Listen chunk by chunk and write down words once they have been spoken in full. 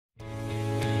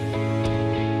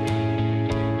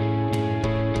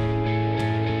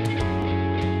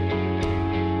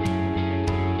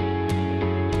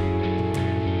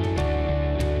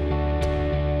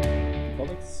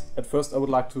First, I would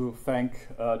like to thank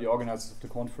the organizers of the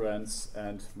conference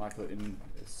and Michael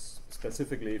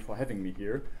specifically for having me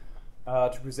here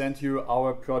to present you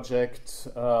our project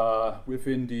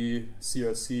within the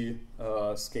CRC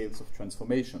scales of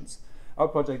transformations. Our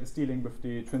project is dealing with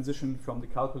the transition from the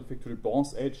Chalcolithic to the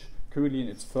Bronze Age, currently in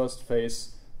its first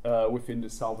phase within the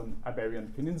southern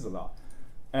Iberian Peninsula.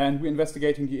 And we're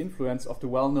investigating the influence of the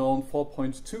well-known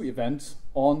 4.2 event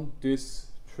on this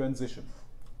transition.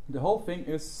 The whole thing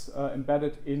is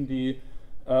embedded in the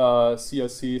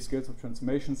CRC scales of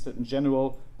transformations that in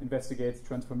general investigates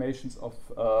transformations of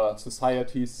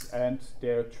societies and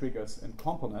their triggers and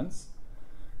components.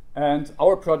 And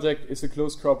our project is a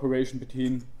close cooperation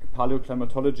between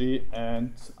paleoclimatology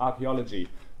and archaeology.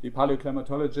 The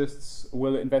paleoclimatologists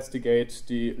will investigate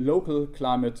the local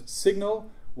climate signal,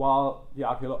 while the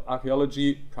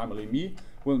archaeology, primarily me,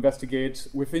 will investigate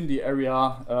within the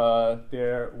area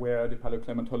there where the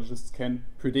paleoclimatologists can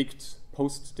predict,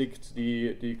 post-dict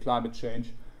the climate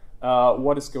change,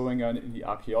 what is going on in the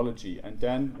archaeology. And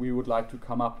then we would like to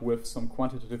come up with some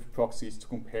quantitative proxies to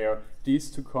compare these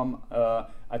to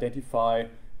identify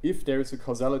if there is a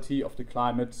causality of the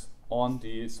climate on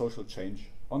the social change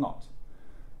or not.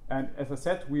 And as I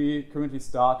said, we currently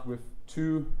start with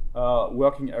two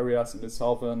working areas in the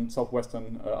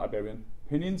southwestern Iberian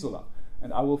Peninsula.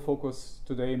 And I will focus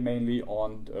today mainly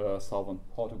on southern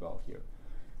Portugal here.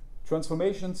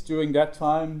 Transformations during that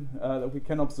time that we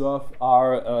can observe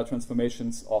are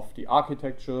transformations of the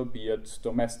architecture, be it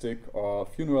domestic or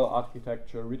funeral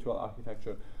architecture, ritual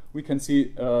architecture. We can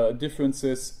see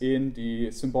differences in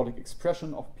the symbolic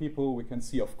expression of people. We can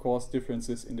see, of course,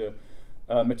 differences in the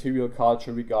material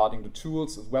culture regarding the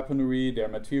tools, weaponry, their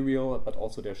material, but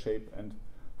also their shape and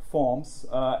forms,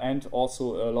 and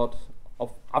also a lot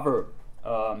of other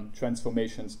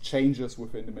transformations, changes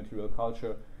within the material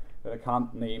culture that I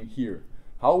can't name here.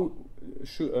 How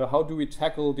do we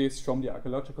tackle this from the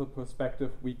archaeological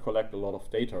perspective? We collect a lot of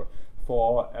data.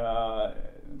 For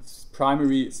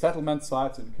primary settlement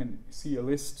sites, and you can see a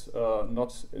list,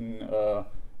 not an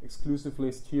exclusive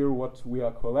list here, what we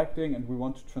are collecting, and we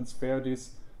want to transfer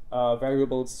these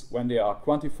variables when they are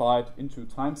quantified into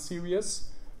time series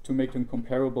to make them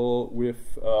comparable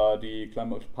with the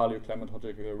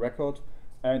paleoclimatological record,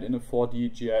 and in a 4D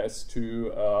GIS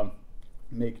to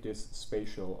make this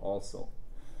spatial also.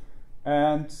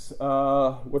 And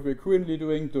what we're currently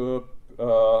doing, the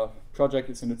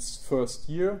project is in its first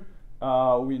year.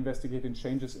 We investigate in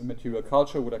changes in material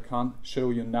culture, what I can't show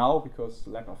you now because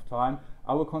lack of time.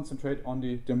 I will concentrate on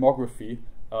the demography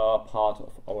part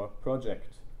of our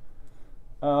project.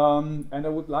 And I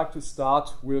would like to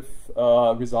start with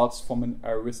results from an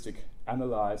heuristic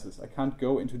analysis. I can't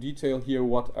go into detail here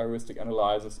what heuristic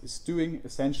analysis is doing.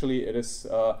 Essentially, it is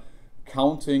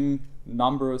counting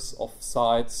numbers of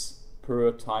sites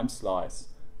per time slice,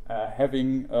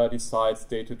 having these sites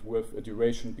dated with a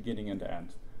duration beginning and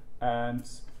end. And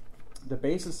the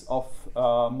basis of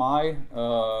my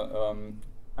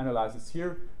analysis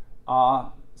here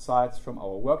are sites from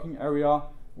our working area.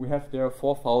 We have there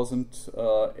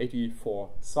 4,084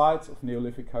 sites of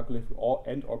Neolithic, Chalcolithic,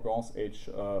 or Bronze Age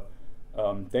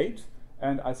date.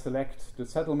 And I select the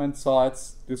settlement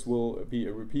sites. This will be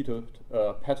a repeated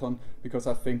pattern because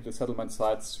I think the settlement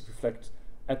sites reflect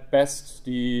at best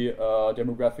the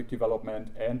demographic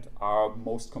development and are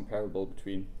most comparable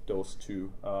between those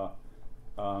two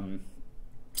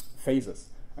phases.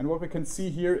 And what we can see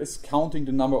here is counting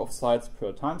the number of sites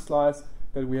per time slice,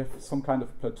 that we have some kind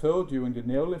of plateau during the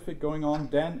Neolithic going on,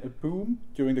 then a boom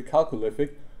during the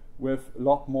Chalcolithic with a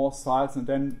lot more sites, and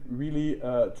then really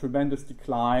a tremendous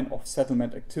decline of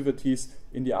settlement activities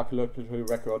in the archaeological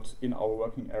record in our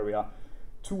working area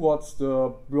towards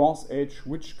the Bronze Age,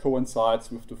 which coincides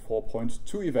with the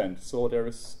 4.2 event. So there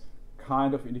is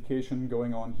kind of indication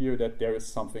going on here that there is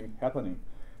something happening.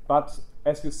 But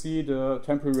as you see, the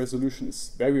temporal resolution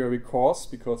is very, very coarse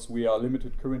because we are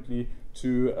limited currently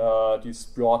to these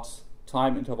broad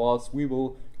time intervals. We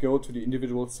will go to the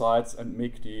individual sites and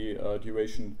make the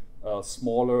duration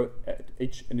smaller at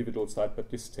each individual site, but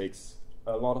this takes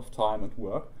a lot of time and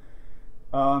work.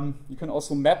 You can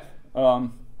also map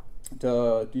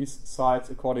these sites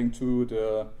according to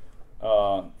the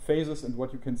phases, and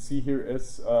what you can see here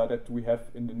is that we have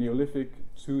in the Neolithic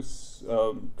two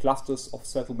clusters of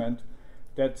settlement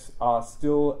that are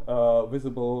still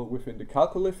visible within the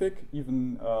Chalcolithic,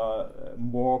 even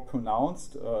more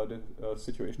pronounced. The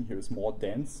situation here is more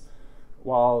dense,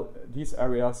 while these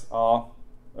areas are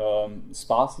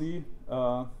sparsely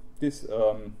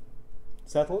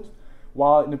settled.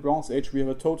 While in the Bronze Age we have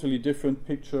a totally different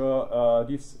picture.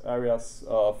 These areas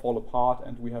fall apart,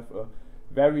 and we have a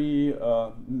very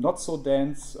not so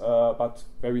dense, but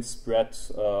very spread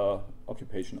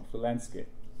occupation of the landscape.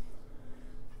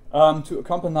 To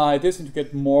accompany this and to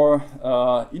get more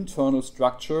internal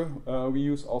structure, we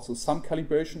use also some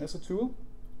calibration as a tool.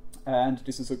 And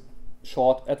this is a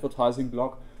short advertising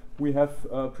block. We have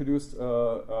produced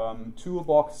a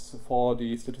toolbox for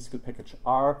the statistical package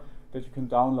R that you can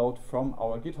download from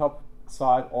our GitHub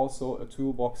site. Also a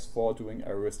toolbox for doing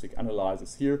heuristic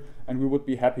analysis here. And we would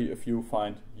be happy if you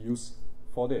find use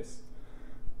for this.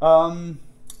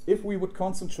 If we would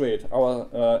concentrate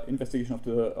our investigation of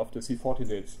the C40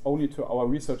 dates only to our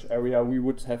research area, we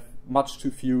would have much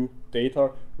too few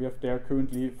data. We have there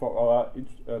currently for our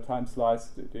time slice,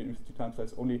 the university time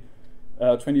slice, only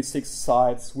 26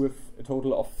 sites with a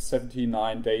total of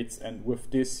 79 dates, and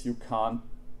with this you can't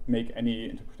make any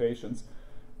interpretations.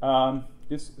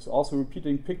 This is also a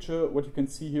repeating picture. What you can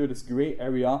see here, this gray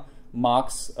area,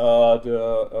 marks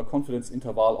the confidence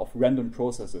interval of random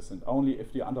processes, and only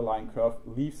if the underlying curve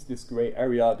leaves this gray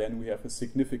area, then we have a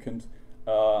significant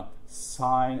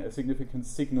sign, a significant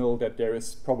signal that there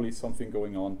is probably something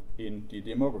going on in the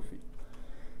demography.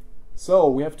 So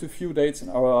we have too few dates in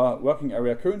our working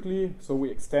area currently, so we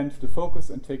extend the focus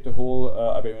and take the whole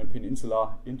Iberian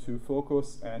Peninsula into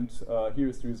focus, and here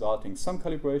is the resulting sum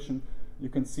calibration. You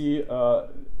can see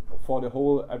for the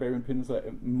whole Iberian Peninsula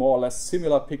a more or less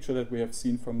similar picture that we have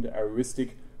seen from the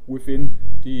heuristic within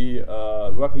the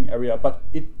working area, but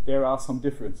there are some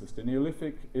differences. The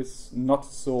Neolithic is not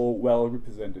so well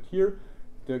represented here.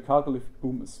 The Chalcolithic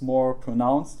boom is more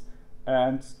pronounced,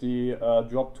 and the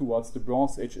drop towards the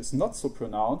Bronze Age is not so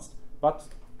pronounced, but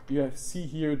you see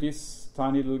here this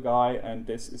tiny little guy, and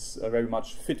this is very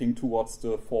much fitting towards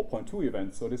the 4.2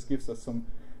 event. So this gives us some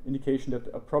indication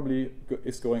that probably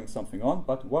is going something on.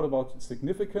 But what about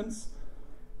significance?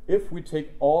 If we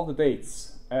take all the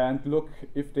dates and look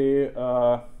if they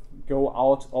go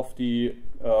out of the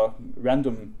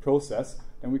random process,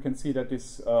 then we can see that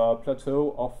this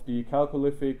plateau of the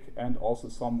Chalcolithic and also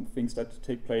some things that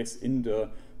take place in the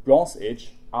Bronze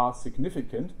Age are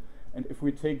significant. And if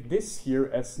we take this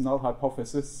here as null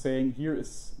hypothesis, saying here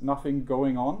is nothing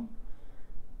going on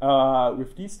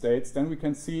with these dates, then we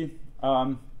can see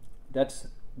that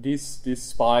this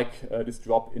spike, this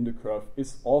drop in the curve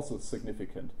is also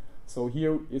significant. So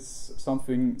here is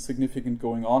something significant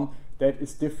going on that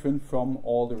is different from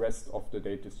all the rest of the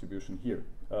date distribution here.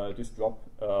 This drop,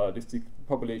 this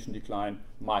population decline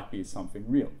might be something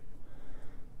real.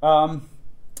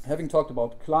 Having talked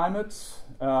about climate,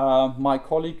 my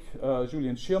colleague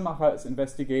Julian Schirmacher is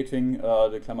investigating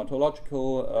the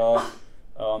climatological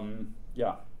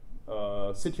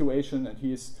situation, and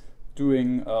he is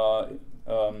doing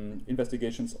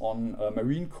investigations on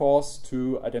marine cores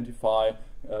to identify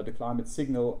the climate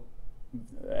signal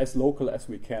as local as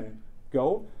we can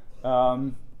go.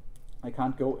 I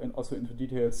can't go also into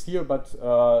details here, but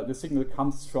the signal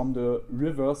comes from the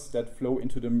rivers that flow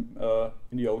into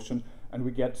in the ocean, and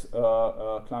we get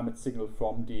a climate signal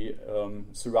from the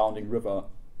surrounding river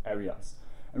areas.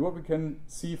 And what we can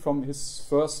see from his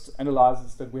first analysis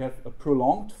is that we have a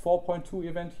prolonged 4.2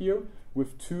 event here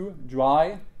with 2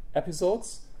 dry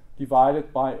episodes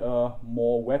divided by a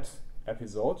more wet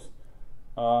episode.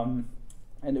 And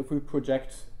if we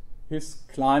project his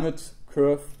climate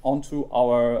curve onto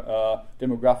our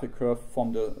demographic curve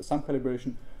from the sum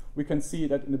calibration, we can see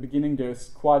that in the beginning there's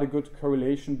quite a good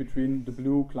correlation between the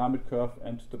blue climate curve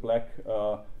and the black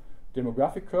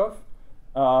demographic curve.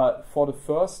 For the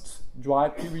first dry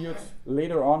period,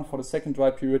 later on for the second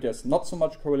dry period, there's not so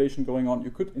much correlation going on.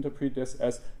 You could interpret this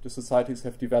as the societies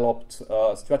have developed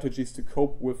strategies to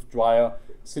cope with drier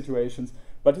situations,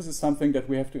 but this is something that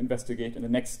we have to investigate in the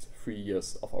next 3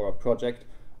 years of our project.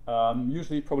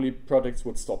 Usually, probably projects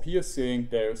would stop here, saying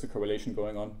there is a correlation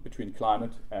going on between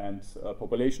climate and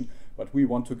population, but we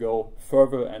want to go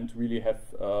further and really have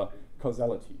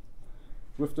causality.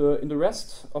 In the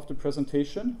rest of the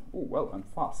presentation, oh well, I'm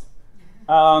fast.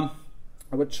 I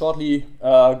would shortly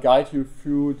guide you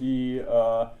through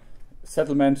the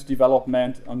settlement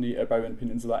development on the Iberian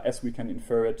Peninsula as we can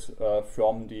infer it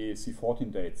from the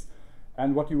C14 dates.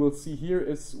 And what you will see here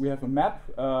is we have a map,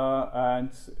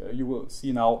 and you will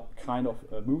see now kind of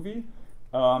a movie.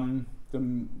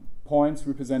 The points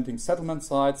representing settlement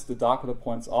sites, the darker the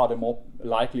points are, the more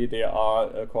likely they are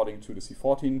according to the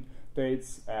C14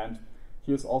 dates. And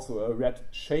here's also a red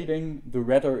shading. The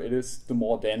redder it is, the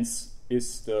more dense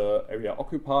is the area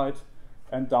occupied.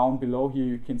 And down below here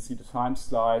you can see the time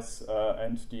slice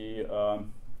and the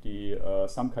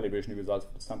sum calibration, the results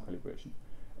of the sum calibration.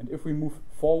 And if we move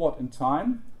forward in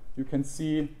time, you can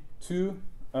see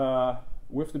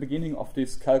with the beginning of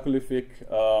this Chalcolithic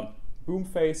boom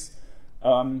phase,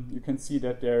 you can see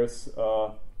that there's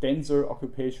a denser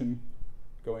occupation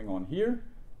going on here,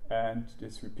 and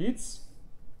this repeats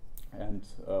and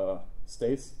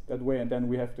stays that way. And then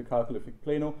we have the Chalcolithic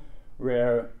plano,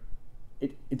 where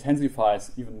it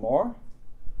intensifies even more.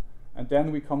 And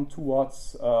then we come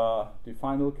towards the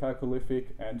final Chalcolithic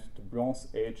and the Bronze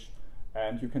Age.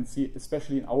 And you can see,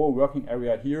 especially in our working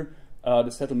area here, the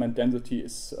settlement density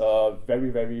is very,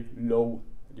 very low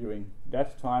during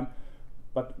that time.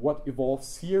 But what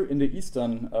evolves here in the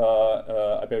eastern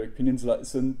Iberic Peninsula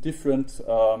is a different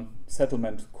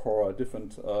settlement core, a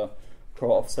different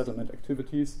core of settlement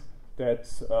activities that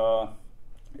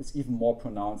is even more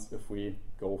pronounced if we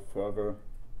go further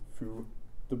through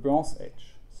the Bronze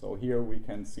Age. So here we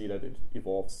can see that it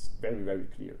evolves very, very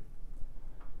clear.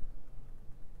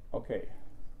 Okay.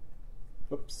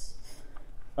 Oops.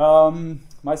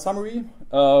 My summary,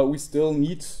 we still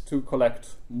need to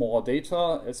collect more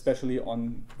data, especially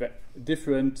on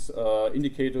different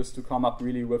indicators, to come up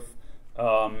really with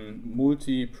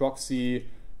multi-proxy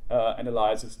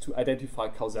analysis to identify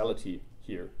causality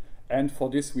here. And for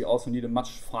this, we also need a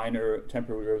much finer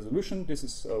temporal resolution. This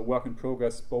is a work in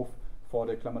progress, both for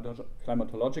the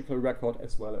climatological record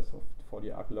as well as for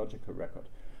the archaeological record.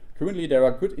 Currently, there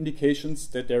are good indications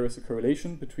that there is a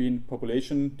correlation between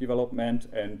population development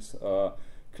and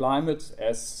climate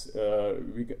as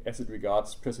it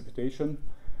regards precipitation.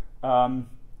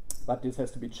 But this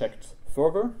has to be checked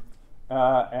further.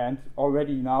 And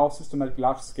already now, systematic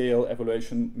large-scale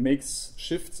evaluation makes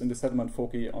shifts in the settlement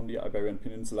foci on the Iberian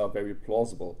Peninsula very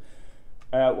plausible.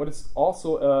 What is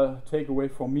also a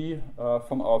takeaway for me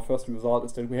from our first result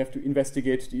is that we have to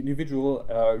investigate the individual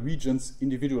regions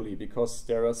individually, because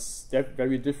there are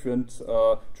very different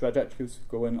trajectories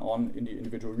going on in the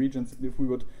individual regions. If we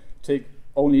would take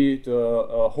only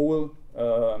the whole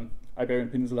Iberian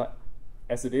Peninsula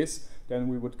as it is, then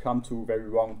we would come to very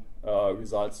wrong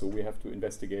results. So we have to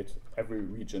investigate every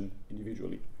region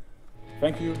individually.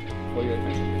 Thank you for your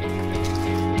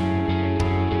attention.